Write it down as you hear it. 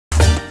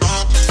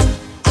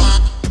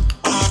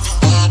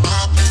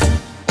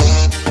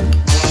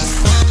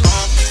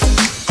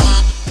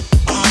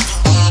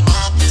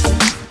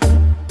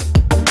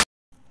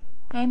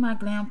my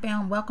glam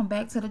fam, welcome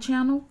back to the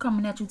channel.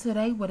 Coming at you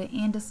today with an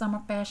end of summer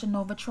fashion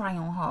Nova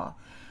Tryon haul.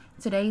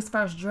 Today's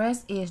first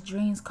dress is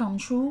Dreams Come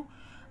True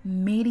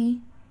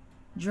midi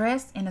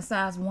dress in a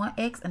size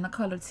 1X in the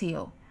color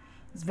teal.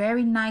 It's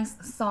very nice,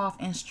 soft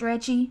and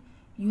stretchy.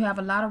 You have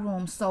a lot of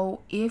room,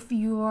 so if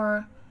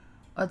you're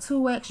a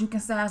 2X you can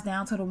size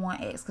down to the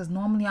 1X, because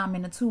normally I'm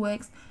in a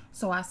 2X,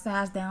 so I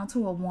sized down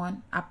to a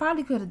 1. I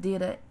probably could have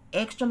did an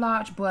extra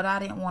large, but I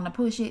didn't want to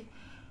push it.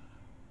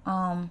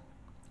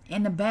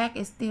 In the back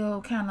it's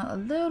still kind of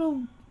a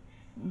little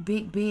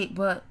big,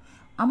 but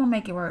I'm gonna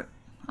make it work.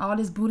 All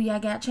this booty I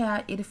got,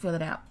 child, it'll fill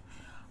it out.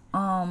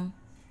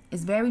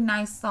 It's very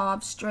nice,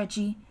 soft,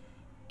 stretchy,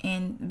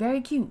 and very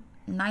cute.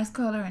 Nice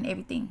color and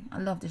everything. I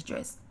love this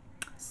dress.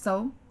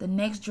 So the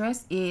next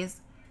dress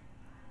is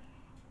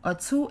a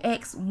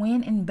 2X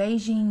Win in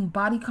Beijing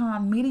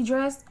bodycon midi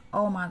dress.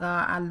 Oh my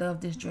god, I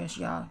love this dress,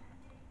 y'all.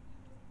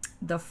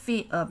 The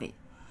fit of it,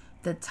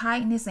 the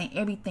tightness and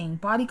everything.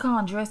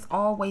 Bodycon dress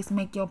always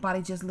make your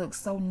body just look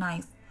so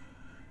nice.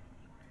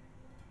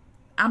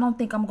 I don't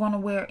think I'm going to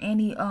wear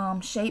any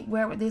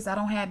shapewear with this. I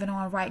don't have it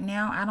on right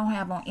now. I don't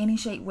have on any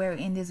shapewear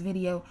in this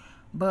video,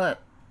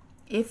 but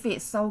it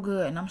fits so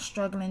good, and I'm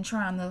struggling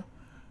trying to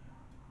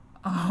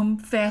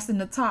fasten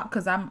the top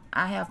because I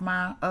have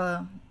my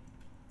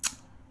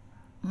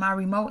my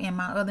remote in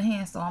my other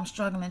hand, so I'm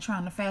struggling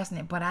trying to fasten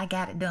it, but I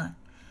got it done.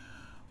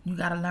 You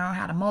got to learn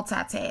how to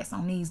multitask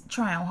on these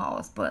try-on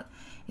hauls, but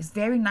it's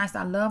very nice.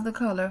 I love the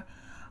color.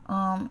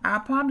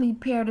 I'll probably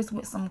pair this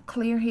with some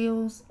clear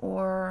heels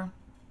or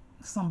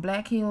some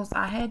black heels.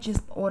 I had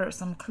just ordered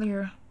some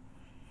clear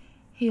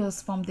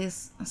heels from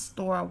this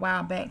store a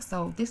while back,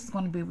 so this is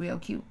going to be real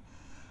cute.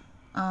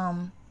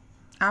 I'll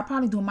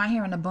probably do my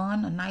hair in a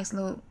bun, a nice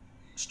little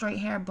straight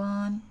hair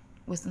bun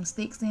with some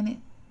sticks in it.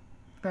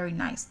 Very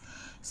nice.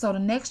 So the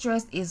next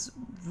dress is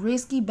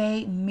Risky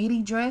Babe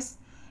midi dress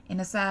in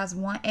a size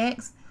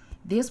 1X.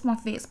 This one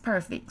fits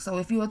perfect. So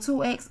if you're a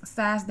 2X,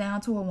 size down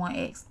to a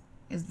 1X.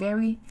 It's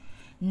very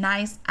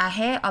nice. I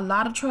had a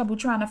lot of trouble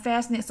trying to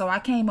fasten it, so I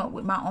came up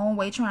with my own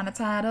way trying to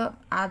tie it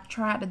up. I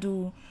tried to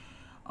do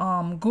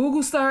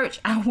Google search.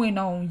 I went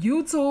on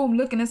YouTube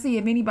looking to see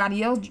if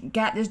anybody else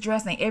got this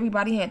dress, and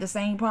everybody had the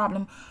same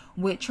problem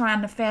with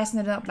trying to fasten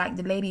it up like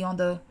the lady on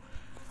the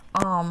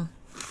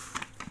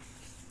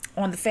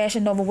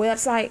Fashion Nova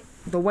website.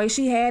 The way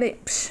she had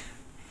it, psh.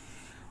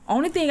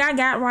 Only thing I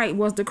got right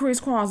was the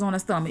crisscross on the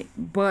stomach,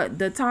 but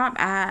the top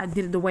I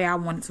did it the way I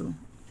wanted to,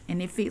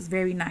 and it fits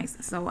very nice.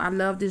 So I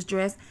love this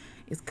dress.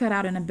 It's cut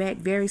out in the back,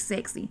 very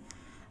sexy.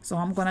 So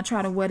I'm gonna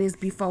try to wear this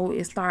before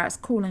it starts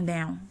cooling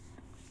down.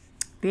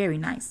 Very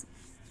nice.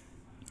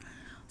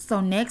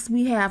 So next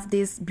we have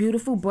this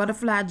beautiful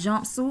butterfly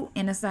jumpsuit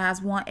in a size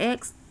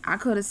 1X. I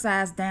could have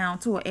sized down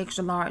to an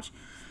extra large.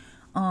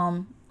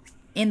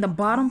 In the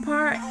bottom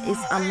part, it's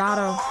a lot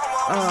of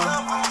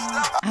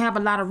I have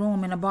a lot of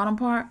room in the bottom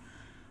part,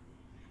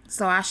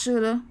 so I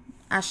should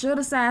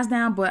have sized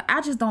down, but I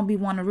just don't be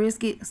want to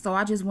risk it, so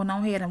I just went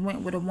on ahead and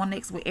went with a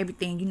 1X with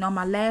everything. You know,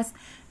 my last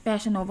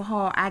Fashion Nova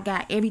haul, I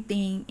got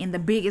everything in the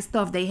biggest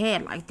stuff they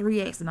had, like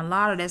 3X, and a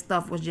lot of that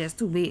stuff was just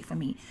too big for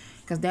me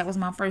because that was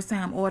my first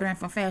time ordering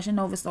from Fashion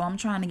Nova. So I'm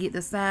trying to get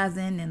the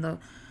sizing and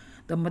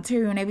the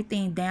material and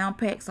everything down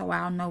packed so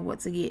I'll know what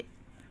to get.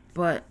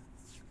 But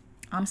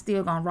I'm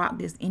still gonna rock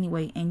this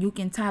anyway, and you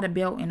can tie the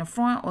belt in the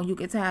front or you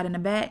can tie it in the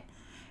back.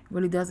 It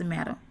really doesn't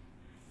matter.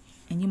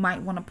 And you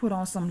might want to put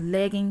on some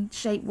legging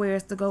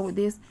shapewears to go with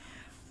this,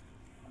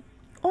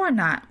 or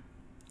not.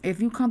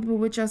 If you comfortable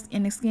with just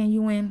in the skin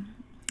you in,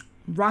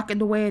 rock it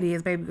the way it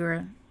is, baby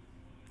girl.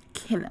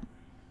 Kill him.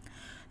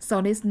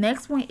 So this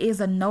next one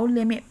is a No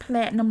Limit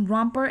platinum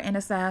romper in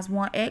a size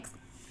 1X.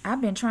 I've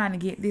been trying to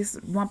get this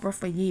romper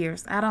for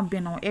years. I done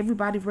been on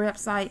everybody's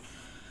website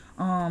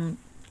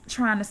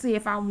trying to see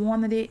if I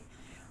wanted it,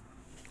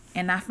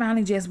 and I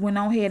finally just went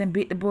on ahead and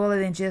bit the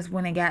bullet and just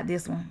went and got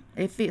this one.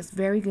 It fits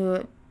very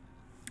good.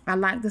 I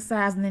like the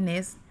sizing in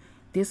this.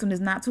 This one is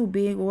not too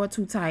big or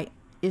too tight.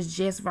 It's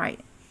just right.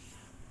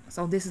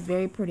 So this is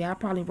very pretty. I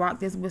probably rock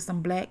this with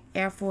some black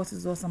Air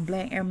Forces or some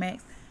black Air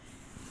Max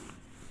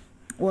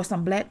or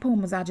some black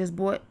Pumas I just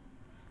bought.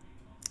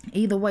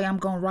 Either way, I'm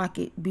gonna rock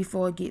it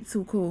before it gets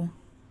too cool.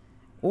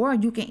 Or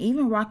you can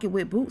even rock it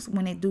with boots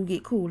when it do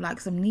get cool, like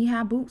some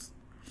knee-high boots.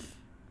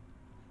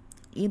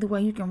 Either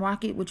way, you can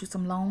rock it with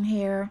some long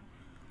hair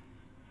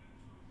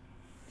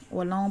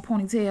or long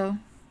ponytail.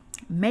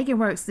 Make it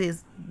work,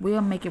 sis.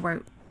 We'll make it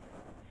work.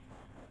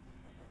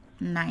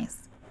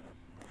 Nice.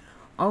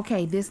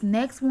 Okay, this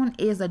next one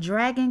is a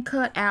dragon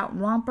cut out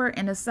romper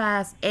in a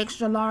size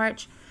extra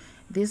large.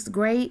 This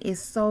gray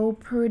is so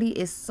pretty.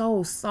 It's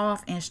so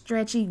soft and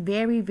stretchy.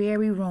 Very,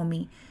 very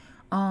roomy.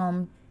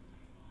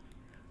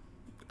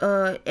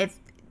 It's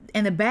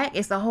in the back,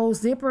 it's a whole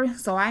zipper,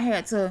 so I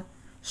had to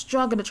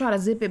struggle to try to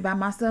zip it by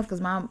myself because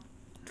my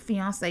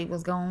fiance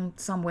was gone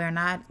somewhere and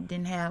I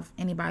didn't have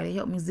anybody to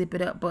help me zip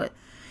it up. But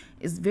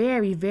it's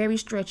very, very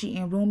stretchy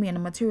and roomy, and the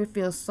material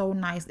feels so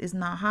nice. It's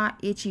not hot,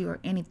 itchy, or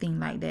anything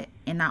like that.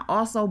 And I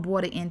also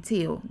bought it in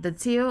teal. The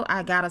teal,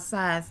 I got a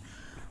size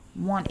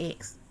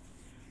 1X.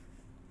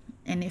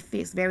 and it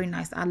fits very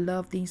nice. I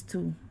love these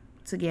two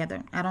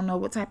together. I don't know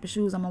what type of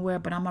shoes I'm gonna wear,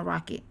 but I'm gonna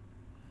rock it.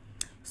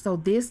 So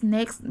this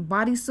next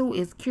bodysuit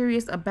is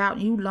Curious About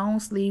You long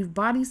sleeve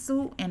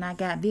bodysuit, and I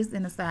got this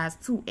in a size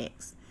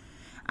 2X.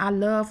 I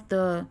love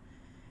the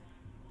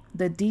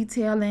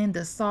detailing,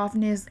 the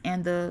softness,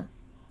 and the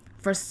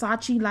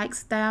Versace like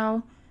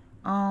style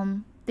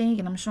thing,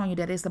 and I'm showing you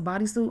that it's a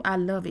bodysuit. I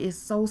love it. It's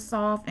so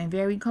soft and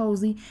very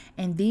cozy.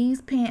 And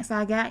these pants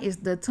I got is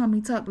the tummy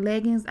tuck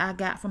leggings I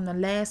got from the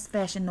last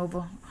Fashion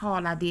Nova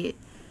haul I did.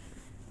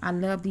 I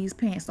love these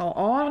pants. So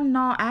all in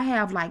all, I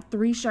have like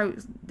 3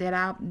 shirts that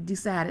I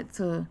decided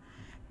to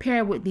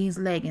pair with these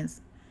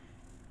leggings.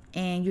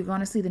 And you're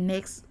going to see the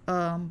next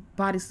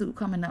bodysuit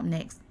coming up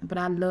next. But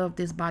I love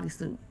this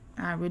bodysuit.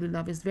 I really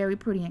love it. It's very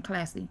pretty and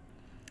classy.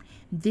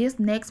 This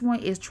next one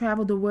is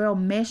Travel the World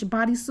mesh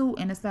bodysuit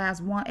in a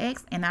size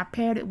 1X. And I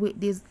paired it with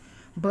this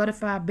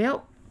butterfly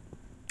belt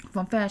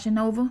from Fashion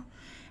Nova.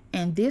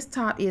 And this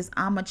top is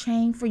I'm a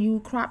Chain For You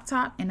crop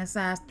top in a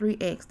size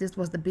 3X. This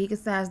was the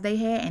biggest size they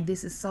had, and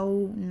this is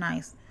so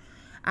nice.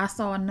 I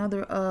saw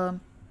another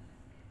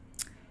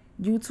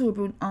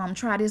YouTuber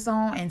try this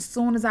on, and as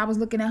soon as I was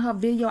looking at her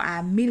video, I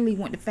immediately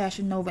went to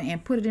Fashion Nova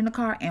and put it in the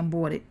cart and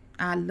bought it.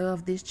 I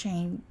love this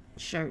chain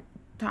shirt.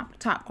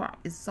 Top crop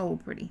is so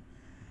pretty.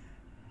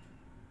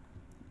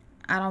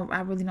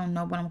 I really don't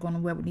know what I'm going to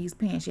wear with these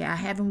pants yet. I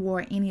haven't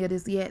worn any of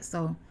this yet,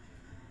 so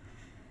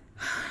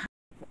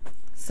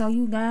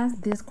you guys,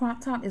 this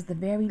crop top is the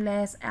very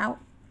last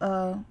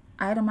item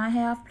I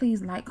have.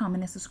 Please like,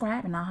 comment, and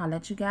subscribe, and I'll holler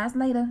at you guys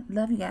later.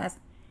 Love you guys.